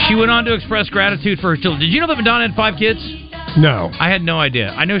 She went on to express gratitude for her children. Did you know that Madonna had 5 kids? No. I had no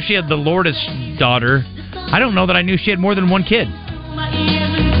idea. I know she had the Lourdes daughter. I don't know that I knew she had more than one kid.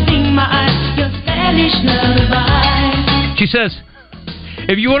 She says,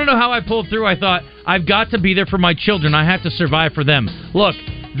 "If you want to know how I pulled through, I thought, I've got to be there for my children. I have to survive for them. Look,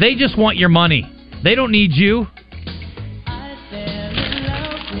 they just want your money. They don't need you."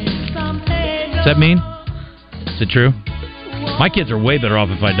 Does that mean? Is it true? My kids are way better off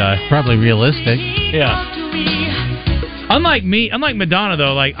if I die. Probably realistic. Yeah. Unlike Madonna,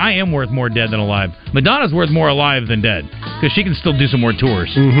 though, like, I am worth more dead than alive. Madonna's worth more alive than dead because she can still do some more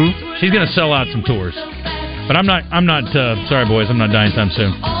tours. Mm-hmm. She's going to sell out some tours. But I'm not, sorry, boys, I'm not dying time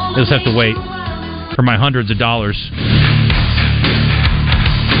soon. I just have to wait for my hundreds of dollars.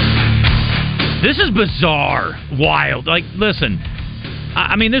 This is bizarre. Wild. Like, listen,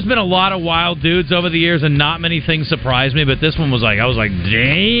 I mean, there's been a lot of wild dudes over the years, and not many things surprised me, but this one was like, I was like,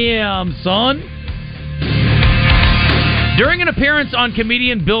 damn, son. During an appearance on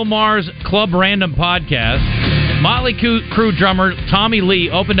comedian Bill Maher's Club Random podcast, Motley Crue drummer Tommy Lee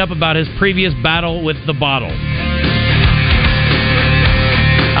opened up about his previous battle with the bottle.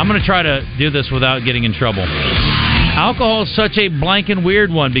 I'm going to try to do this without getting in trouble. Alcohol is such a blank and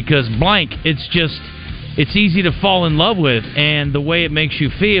weird one because blank, it's easy to fall in love with, and the way it makes you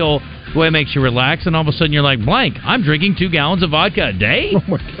feel, the way it makes you relax, and all of a sudden you're like, blank, I'm drinking 2 gallons of vodka a day? Oh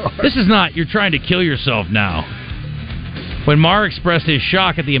my God. This is not, you're trying to kill yourself now. When Maher expressed his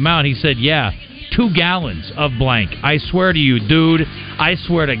shock at the amount, he said, yeah, 2 gallons of blank. I swear to you, dude, I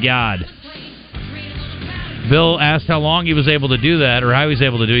swear to God. Bill asked how long he was able to do that, or how he was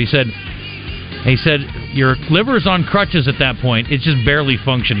able to do it. He said, your liver's on crutches at that point. It's just barely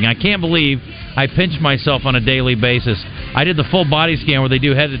functioning. I can't believe I pinch myself on a daily basis. I did the full body scan where they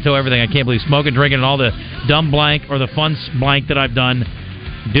do head to toe everything. I can't believe smoking, drinking, and all the dumb blank or the fun blank that I've done.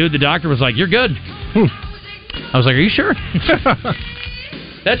 Dude, the doctor was like, you're good. I was like, are you sure?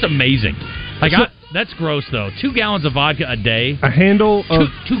 That's amazing. Like, that's gross, though. 2 gallons of vodka a day. A handle of...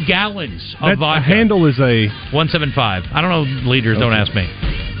 2 gallons of vodka. A handle is a... 175. I don't know liters, don't ask me.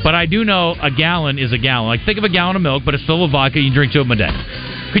 But I do know a gallon is a gallon. Like, think of a gallon of milk, but it's filled with vodka. You drink 2 of them a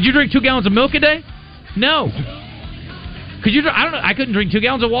day. Could you drink 2 gallons of milk a day? No. Could you? I don't know. I couldn't drink 2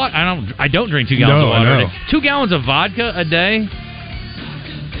 gallons of water. I don't drink 2 gallons of water a day. 2 gallons of vodka a day?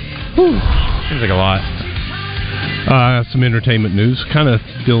 Whew. Seems like a lot. Some entertainment news. Kind of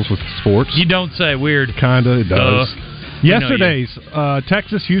deals with sports. You don't say. Weird. Kind of, it does. Yesterday's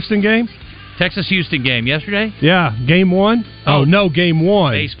Texas-Houston game. Texas-Houston game yesterday? Yeah, game 1. Oh, no, game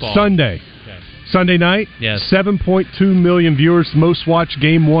 1. Baseball. Sunday. Okay. Sunday night? Yes. 7.2 million viewers, most watched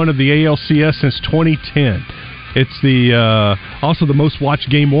game 1 of the ALCS since 2010. It's the also the most watched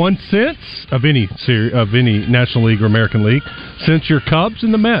game 1 since of any National League or American League since your Cubs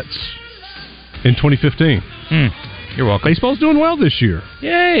and the Mets in 2015. You're welcome. Baseball's doing well this year.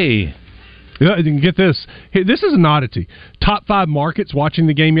 Yay! You can get this. Hey, this is an oddity. Top 5 markets watching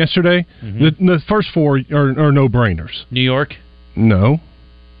the game yesterday. Mm-hmm. The first 4 are no-brainers. New York? No.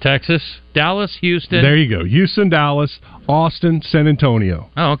 Texas? Dallas? Houston? There you go. Houston, Dallas, Austin, San Antonio.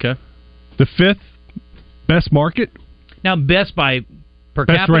 Oh, okay. The 5th best market? Now, best by per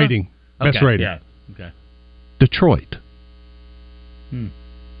best capita? Rating. Okay. Best rating. Yeah. Okay. Detroit.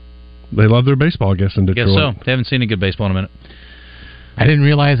 They love their baseball, I guess, in Detroit. Guess so. They haven't seen a good baseball in a minute. I didn't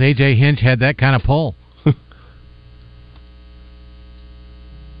realize A.J. Hinch had that kind of pull.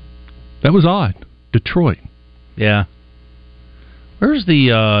 That was odd. Detroit. Yeah. Where's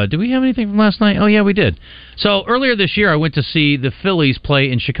the... did we have anything from last night? Oh, yeah, we did. So, earlier this year, I went to see the Phillies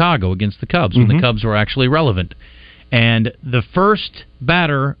play in Chicago against the Cubs when the Cubs were actually relevant. And the first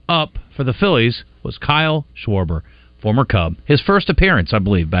batter up for the Phillies was Kyle Schwarber, former Cub. His first appearance, I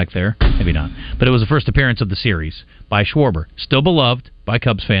believe, back there. Maybe not. But it was the first appearance of the series by Schwarber. Still beloved by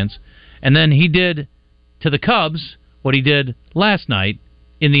Cubs fans. And then he did to the Cubs what he did last night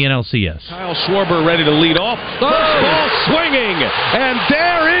in the NLCS. Kyle Schwarber ready to lead off. First ball swinging, and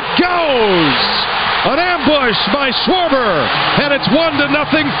there it goes. An ambush by Schwarber, and it's 1-0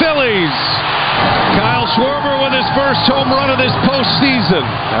 Phillies. Kyle Schwarber with his first home run of this postseason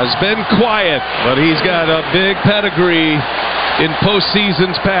has been quiet, but he's got a big pedigree in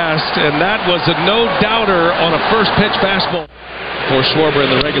postseasons past, and that was a no-doubter on a first-pitch fastball. for Schwarber in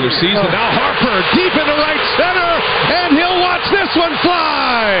the regular season. Now Harper deep into right center, and he'll watch this one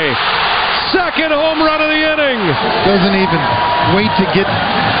fly. Second home run of the inning. Doesn't even wait to get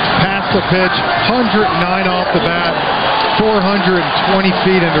past the pitch. 109 off the bat. 420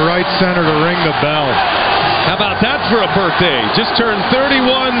 feet into right center to ring the bell. How about that for a birthday? Just turned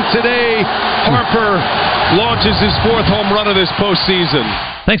 31 today. Harper launches his fourth home run of this postseason.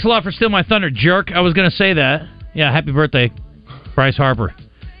 Thanks a lot for stealing my thunder, jerk. I was going to say that. Yeah, happy birthday, Bryce Harper.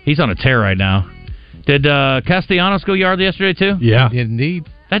 He's on a tear right now. Did Castellanos go yard yesterday, too? Yeah. Indeed.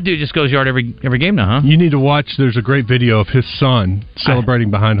 That dude just goes yard every game now, huh? You need to watch. There's a great video of his son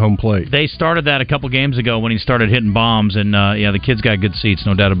celebrating behind home plate. They started that a couple games ago when he started hitting bombs, and the kid's got good seats,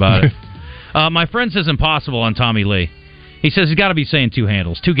 no doubt about it. My friend says impossible on Tommy Lee. He says he's got to be saying 2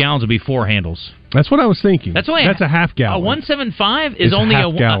 handles. 2 gallons would be 4 handles. That's what I was thinking. That's only a half gallon. A 175 is only a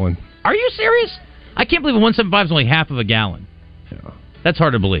half gallon. Are you serious? I can't believe a 175 is only half of a gallon. Yeah. That's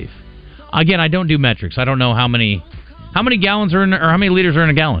hard to believe. Again, I don't do metrics. I don't know how many gallons are in, or how many liters are in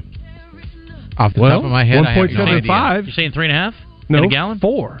a gallon. Off the top of my head, 1.75. You're saying 3.5 no, in a gallon?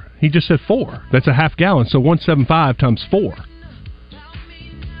 4. He just said 4. That's a half gallon. So 175 times 4.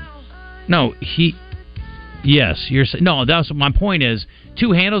 No, yes, you're saying. No, that's my point is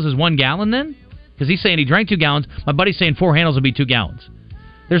 2 handles is 1 gallon then? Because he's saying he drank 2 gallons. My buddy's saying 4 handles would be 2 gallons.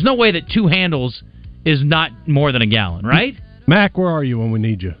 There's no way that 2 handles is not more than a gallon, right? Mac, where are you when we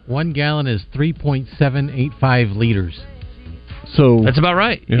need you? 1 gallon is 3.785 liters. So that's about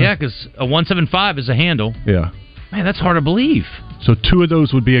right. Yeah, because a 175 is a handle. Yeah. Man, that's hard to believe. So 2 of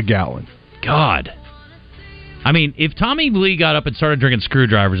those would be a gallon. God. I mean, if Tommy Lee got up and started drinking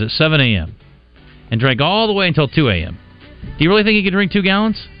screwdrivers at 7 a.m. and drank all the way until 2 a.m., do you really think he could drink 2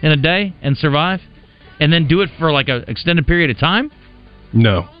 gallons in a day and survive? And then do it for like an extended period of time?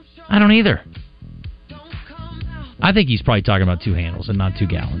 No. I don't either. I think he's probably talking about 2 handles and not 2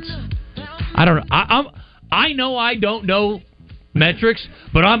 gallons. I don't know. I know I don't know metrics,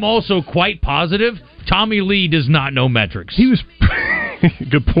 but I'm also quite positive Tommy Lee does not know metrics. He was...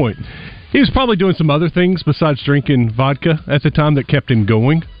 Good point. He was probably doing some other things besides drinking vodka at the time that kept him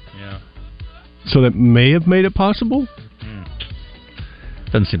going. Yeah. So that may have made it possible?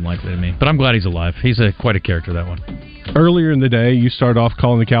 Doesn't seem likely to me. But I'm glad he's alive. He's quite a character, that one. Earlier in the day, you started off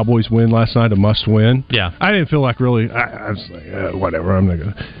calling the Cowboys win last night a must-win. Yeah. I didn't feel like really... I was like, whatever, I'm not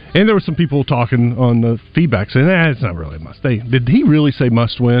going to... And there were some people talking on the feedback saying, it's not really a must. Did he really say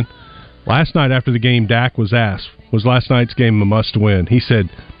must-win? Last night after the game, Dak was asked, was last night's game a must-win? He said,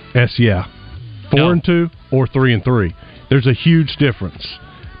 yeah. 4-2 or 3-3. There's a huge difference.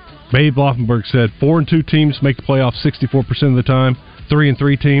 Babe Laufenberg said 4-2 teams make the playoffs 64% of the time.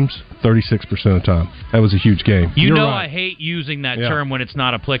 3-3 teams, 36% of the time. That was a huge game. You're right. I hate using that term when it's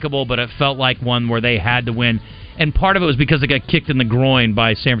not applicable, but it felt like one where they had to win. And part of it was because they got kicked in the groin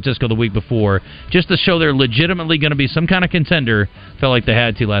by San Francisco the week before. Just to show they're legitimately going to be some kind of contender, felt like they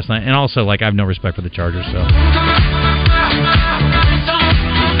had to last night. And also, I have no respect for the Chargers, so...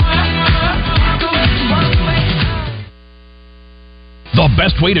 The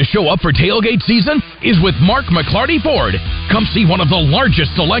best way to show up for tailgate season is with Mark McClarty Ford. Come see one of the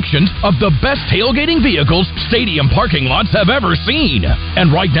largest selections of the best tailgating vehicles stadium parking lots have ever seen.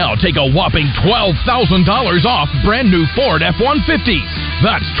 And right now, take a whopping $12,000 off brand new Ford F-150s.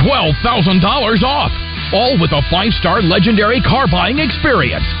 That's $12,000 off. All with a 5-star legendary car buying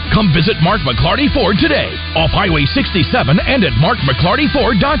experience. Come visit Mark McClarty Ford today, off Highway 67 and at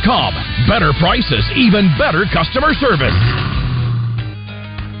markmclartyford.com. Better prices, even better customer service.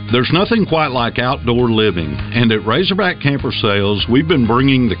 There's nothing quite like outdoor living, and at Razorback Camper Sales, we've been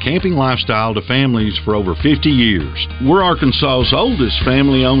bringing the camping lifestyle to families for over 50 years. We're Arkansas's oldest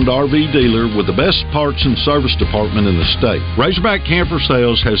family-owned RV dealer with the best parts and service department in the state. Razorback Camper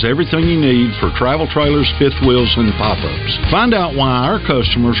Sales has everything you need for travel trailers, fifth wheels, and pop-ups. Find out why our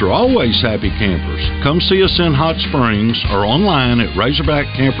customers are always happy campers. Come see us in Hot Springs or online at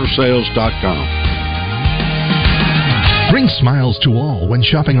razorbackcampersales.com. Bring smiles to all when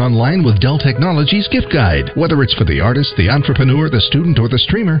shopping online with Dell Technologies Gift Guide. Whether it's for the artist, the entrepreneur, the student, or the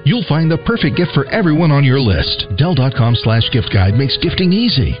streamer, you'll find the perfect gift for everyone on your list. Dell.com/gift guide makes gifting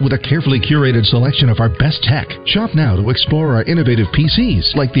easy with a carefully curated selection of our best tech. Shop now to explore our innovative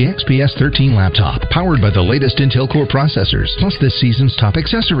PCs like the XPS 13 laptop, powered by the latest Intel Core processors, plus this season's top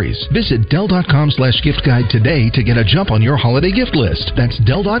accessories. Visit Dell.com/gift guide today to get a jump on your holiday gift list. That's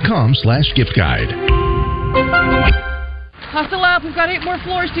Dell.com/gift guide. Hustle up, we've got 8 more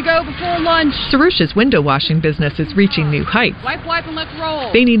floors to go before lunch. Sarusha's window washing business is reaching new heights. Wipe, and let's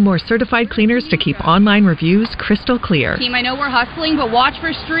roll. They need more certified cleaners to keep online reviews crystal clear. Team, I know we're hustling, but watch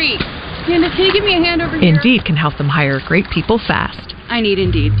for streaks. Candace, can you give me a hand over here? Indeed can help them hire great people fast. I need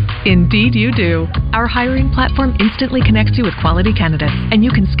Indeed. Indeed you do. Our hiring platform instantly connects you with quality candidates, and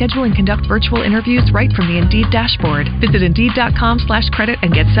you can schedule and conduct virtual interviews right from the Indeed dashboard. Visit Indeed.com/credit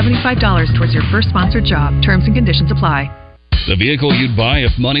and get $75 towards your first sponsored job. Terms and conditions apply. The vehicle you'd buy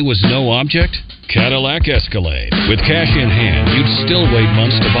if money was no object? Cadillac Escalade. With cash in hand, you'd still wait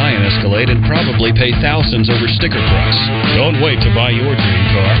months to buy an Escalade and probably pay thousands over sticker price. Don't wait to buy your dream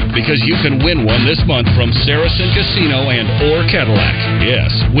car, because you can win one this month from Saracen Casino and or Cadillac.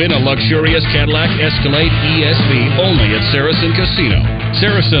 Yes, win a luxurious Cadillac Escalade ESV only at Saracen Casino.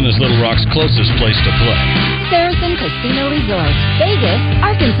 Saracen is Little Rock's closest place to play. Saracen Casino Resort, Vegas,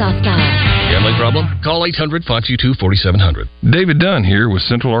 Arkansas style. Gambling problem? Call 800-522-4700. David Dunn here with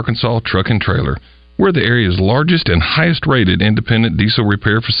Central Arkansas Truck and Trailer. We're the area's largest and highest rated independent diesel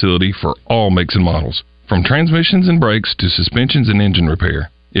repair facility for all makes and models, from transmissions and brakes to suspensions and engine repair.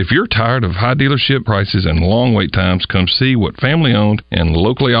 If you're tired of high dealership prices and long wait times, come see what family owned and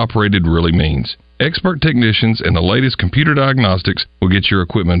locally operated really means. Expert technicians and the latest computer diagnostics will get your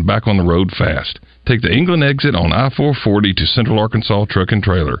equipment back on the road fast. Take the England exit on I-440 to Central Arkansas Truck and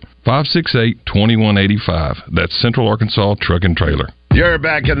Trailer. 568-2185. That's Central Arkansas Truck and Trailer. You're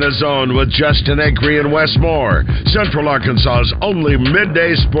back in the zone with Justin Acree and Wes Moore, Central Arkansas's only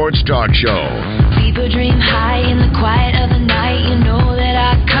midday sports talk show. People dream high in the quiet of the night. You know that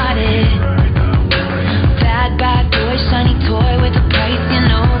I caught it. Bad boy, shiny toy with a price. You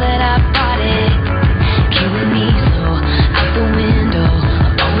know that I bought it. Killing me slow out the window.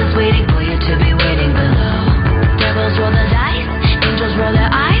 I'm always waiting for you to be waiting below. Devils roll the dice, angels roll their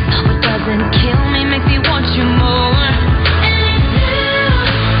eyes. What doesn't kill me makes me want you more.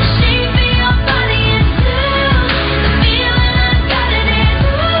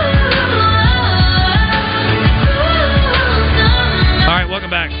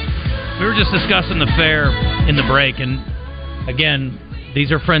 Back. We were just discussing the fair in the break, and again, these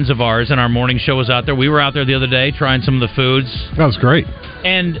are friends of ours, and our morning show was out there. We were out there the other day trying some of the foods. That was great.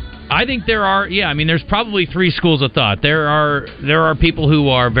 And I think there's probably three schools of thought. There are people who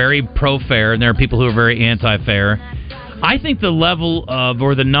are very pro-fair, and there are people who are very anti-fair. I think the level of,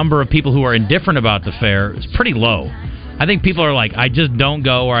 or the number of people who are indifferent about the fair is pretty low. I think people are like, I just don't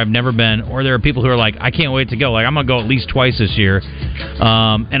go, or I've never been, or there are people who are like, I can't wait to go. Like, I'm going to go at least twice this year.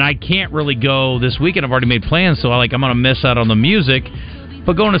 And I can't really go this weekend. I've already made plans, so I'm going to miss out on the music.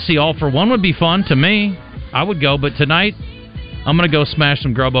 But going to see All for One would be fun to me. I would go, but tonight I'm going to go smash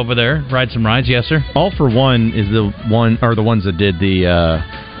some grub over there, ride some rides. Yes, sir? All for One is the ones that did the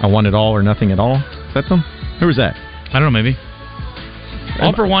I Want It All or Nothing at All. Is that them? Who was that? I don't know, maybe.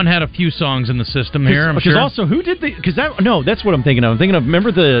 All for One had a few songs in the system here, I'm sure. Also, who did the... that's what I'm thinking of. I'm thinking of,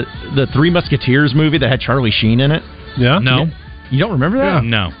 remember the Three Musketeers movie that had Charlie Sheen in it? Yeah. No. You don't remember that? Yeah.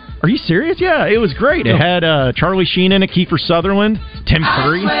 No. Are you serious? Yeah, it was great. It had Charlie Sheen in it, Kiefer Sutherland, Tim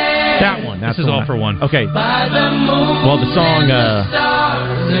Curry. That one. This is All for One. Okay. Well, the song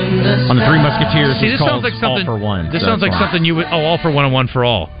on the Three Musketeers is called All for One. This sounds like something you would... Oh, All for One and One for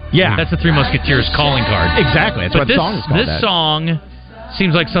All. Yeah. That's the Three Musketeers calling card. Exactly. That's what the song is called. This song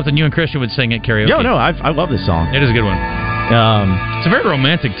seems like something you and Christian would sing at karaoke. No, I love this song. It is a good one. It's a very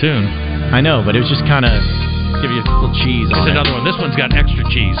romantic tune. I know, but it was just kind of... Give you a little cheese on it. Another one. This one's got extra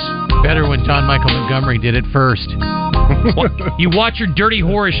cheese. Better when John Michael Montgomery did it first. You watch your dirty,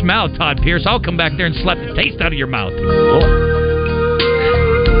 whorish mouth, Todd Pierce. I'll come back there and slap the taste out of your mouth.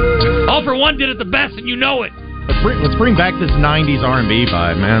 All for One did it the best, and you know it. Let's bring back this 90s R&B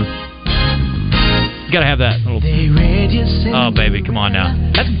vibe, man. You gotta have that little... Oh, baby, come on now.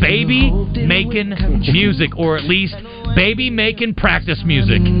 That's baby making music, or at least baby making practice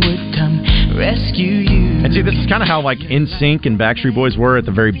music. Rescue you. And see, this is kind of how like NSYNC and Backstreet Boys were at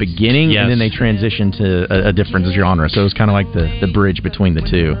the very beginning, and then they transitioned to a different genre. So it was kind of like the bridge between the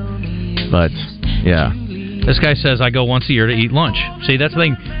two. But yeah, this guy says I go once a year to eat lunch. See, that's the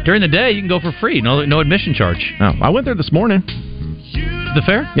thing. During the day, you can go for free, no admission charge. Oh, I went there this morning. The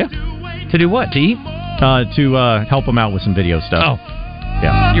fair? Yeah. To do what? To eat? To help them out with some video stuff. Oh.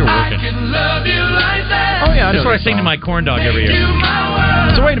 Yeah. You're working. Oh, yeah. That's what I sing to my corn dog every year.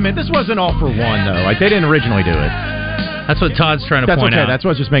 So wait a minute. This wasn't All for One, though. Like, they didn't originally do it. That's what Todd's trying to point out. That's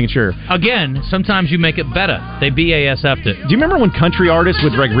what I was just making sure. Again, sometimes you make it better. They BASF'd it. Do you remember when country artists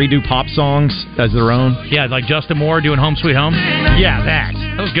would like redo pop songs as their own? Yeah, like Justin Moore doing Home Sweet Home? Yeah, that.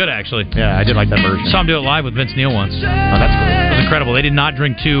 That was good, actually. Yeah, I did like that version. Saw him do it live with Vince Neil once. Oh, that's cool. It was incredible. They did not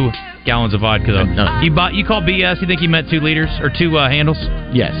drink 2 gallons of vodka, though. No. You call BS? You think he meant 2 liters or 2 handles?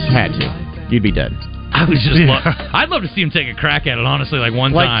 Yes, had to. You'd be dead. I was just. I'd love to see him take a crack at it. Honestly, like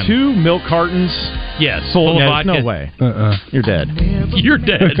one time. Like 2 milk cartons. Yes, full of vodka. No way. You're dead. You're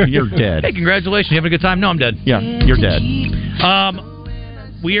dead. You're dead. Hey, congratulations! You having a good time? No, I'm dead. Yeah, you're dead.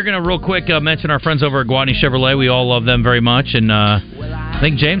 We are going to real quick mention our friends over at Gwatney Chevrolet. We all love them very much, and I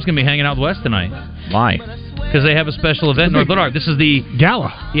think James is going to be hanging out with West tonight. Why? Because they have a special event in North Little Rock. This is the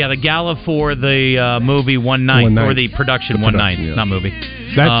gala. Yeah, the gala for the movie One Night, or the production One Night, not movie.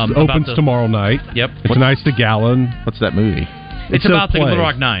 That opens tomorrow night. Yep. It's nice to gala. What's that movie? It's about the Little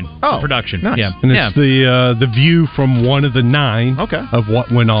Rock 9 production. Nice. Yeah, and it's the view from one of the 9 of what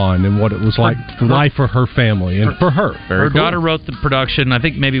went on and what it was like life for her family and for her. Her daughter wrote the production. I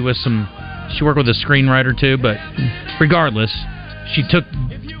think maybe with she worked with a screenwriter too. But regardless, she took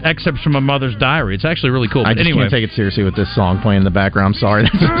excerpts from a mother's diary. It's actually really cool. I just can't take it seriously with this song playing in the background. I'm sorry.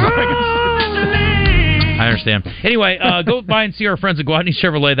 I understand. Anyway, go by and see our friends at Gwatney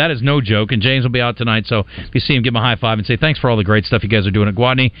Chevrolet. That is no joke. And James will be out tonight, so if you see him, give him a high five and say thanks for all the great stuff you guys are doing at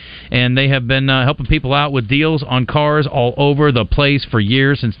Gwatney. And they have been helping people out with deals on cars all over the place for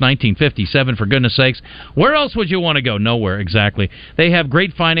years, since 1957, for goodness sakes. Where else would you want to go? Nowhere, exactly. They have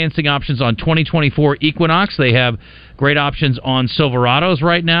great financing options on 2024 Equinox. They have great options on Silverados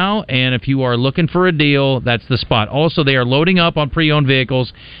right now, and if you are looking for a deal, that's the spot. Also, they are loading up on pre-owned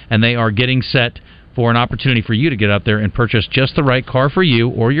vehicles, and they are getting set for an opportunity for you to get up there and purchase just the right car for you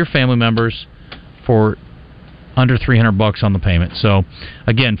or your family members for under $300 on the payment. So,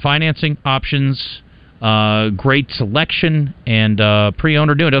 again, financing options, great selection, and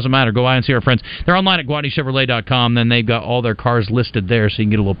pre-owned or new, it doesn't matter. Go by and see our friends. They're online at GwatneyChevrolet.com. Then they've got all their cars listed there, so you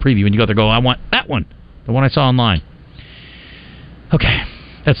can get a little preview. And you go there, I want that one, the one I saw online. Okay,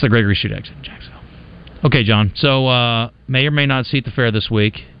 that's the Gregory Street exit in Jacksonville. Okay, John. So may or may not see at the fair this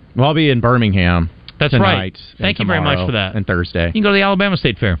week. Well, I'll be in Birmingham. That's tonight, right. Thank you very much for that. And Thursday. You can go to the Alabama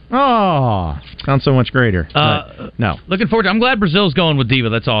State Fair. Oh, sounds so much greater. No. Looking forward to it. I'm glad Brazil's going with Diva.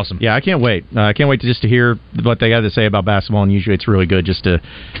 That's awesome. Yeah, I can't wait. I can't wait to hear what they got to say about basketball, and usually it's really good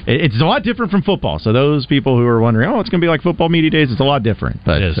it's a lot different from football. So those people who are wondering, it's going to be like football media days, it's a lot different.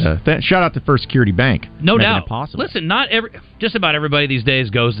 But it is. Shout out to First Security Bank. No doubt. Listen, just about everybody these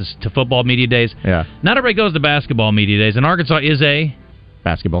days goes to football media days. Yeah. Not everybody goes to basketball media days, and Arkansas is a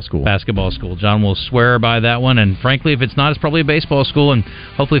basketball school. John will swear by that one, and frankly, if it's not, it's probably a baseball school, and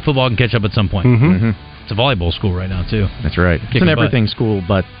hopefully football can catch up at some point. It's a volleyball school right now, too. That's right. It's an everything school,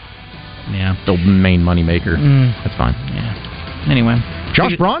 but the main moneymaker. That's fine. Yeah. Anyway.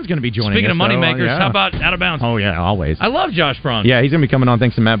 Josh Braun's going to be joining us. Speaking of moneymakers, how about Out of Bounds? Oh, yeah, always. I love Josh Braun. Yeah, he's going to be coming on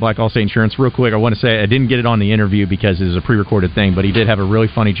thanks to Matt Black, Allstate Insurance. Real quick, I want to say I didn't get it on the interview because it was a pre-recorded thing, but he did have a really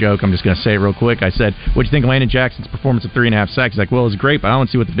funny joke. I'm just going to say it real quick. I said, what'd you think of Landon Jackson's performance of 3.5 sacks? He's like, well, it's great, but I don't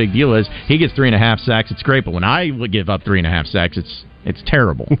see what the big deal is. He gets 3.5 sacks. It's great, but when I would give up 3.5 sacks, it's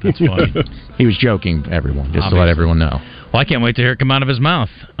terrible. That's funny. He was joking, everyone, just to let everyone know. Well, I can't wait to hear it come out of his mouth.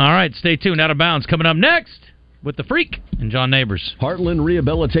 All right, stay tuned. Out of Bounds coming up next with the Freak and John Neighbors. Heartland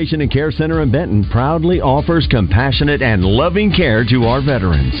Rehabilitation and Care Center in Benton proudly offers compassionate and loving care to our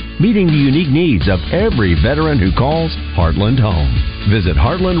veterans, meeting the unique needs of every veteran who calls Heartland home. Visit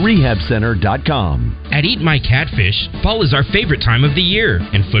heartlandrehabcenter.com. At Eat My Catfish, fall is our favorite time of the year,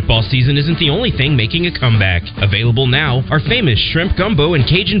 and football season isn't the only thing making a comeback. Available now, our famous shrimp gumbo and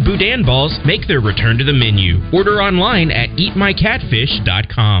Cajun boudin balls make their return to the menu. Order online at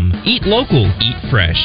eatmycatfish.com. Eat local, eat fresh.